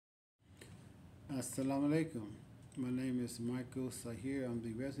Assalamu alaikum. My name is Michael Saahir. I'm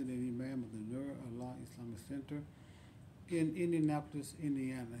the resident imam of the Nur Allah Islamic Center in Indianapolis,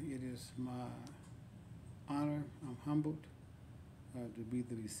 Indiana. It is my honor, I'm humbled to be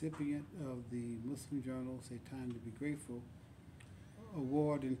the recipient of the Muslim Journal's A Time to Be Grateful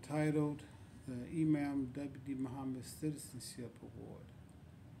award entitled the Imam W.D. Muhammad Citizenship Award.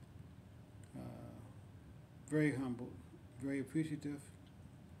 Very humbled, very appreciative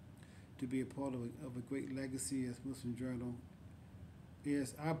to be a part of a great legacy as Muslim Journal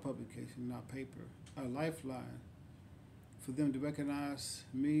is our publication, not paper, our lifeline. For them to recognize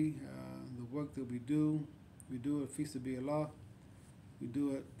me, the work that we do it feast of Allah, we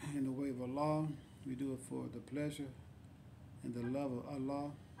do it in the way of Allah, we do it for the pleasure and the love of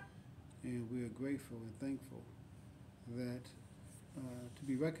Allah, and we are grateful and thankful that to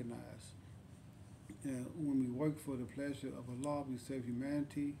be recognized. When we work for the pleasure of Allah, we serve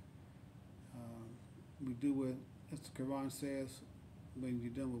humanity. We do what, as the Quran says, when you're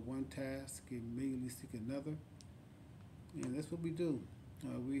done with one task, you immediately seek another. And that's what we do.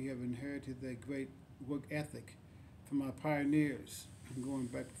 We have inherited that great work ethic from our pioneers, going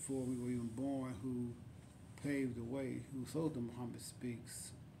back before we were even born, who paved the way, who sold the Muhammad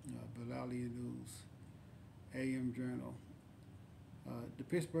Speaks, Bilali News, AM Journal, the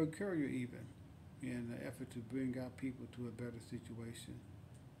Pittsburgh Courier even, in the effort to bring our people to a better situation,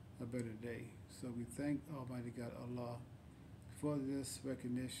 a better day. So we thank Almighty God Allah for this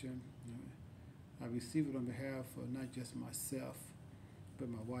recognition. I receive it on behalf of not just myself, but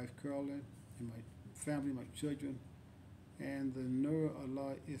my wife Carolyn and my family, my children, and the Nur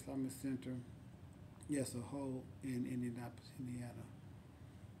Allah Islamic Center as a whole in Indianapolis, Indiana.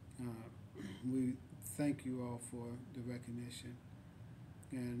 We thank you all for the recognition,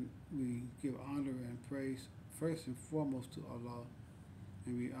 and we give honor and praise first and foremost to Allah,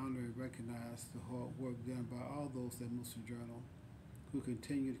 and we honor and recognize the hard work done by all those at Muslim Journal who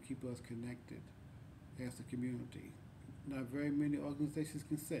continue to keep us connected as a community. Not very many organizations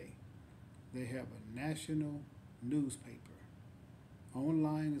can say they have a national newspaper,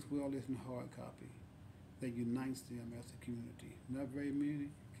 online as well as in hard copy, that unites them as a community. Not very many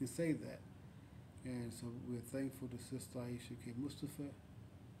can say that. And so we're thankful to Sister Aisha K. Mustafa,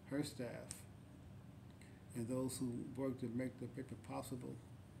 her staff, and those who work to make the paper possible.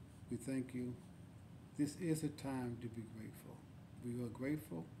 We thank you. This is a time to be grateful. We are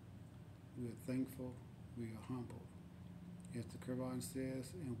grateful, we are thankful, we are humble. As the Quran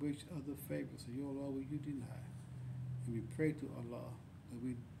says, and which other favors of your Lord will you deny? And we pray to Allah that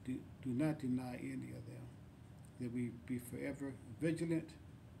we do not deny any of them, that we be forever vigilant,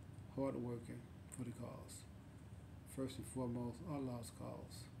 hard-working for the cause. First and foremost, Allah's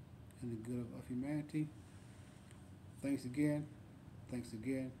cause and the good of humanity. Thanks again, and thanks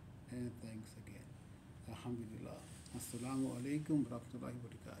again. Alhamdulillah. Assalamu alaikum wa rahmatullahi wa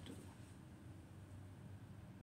barakatuh.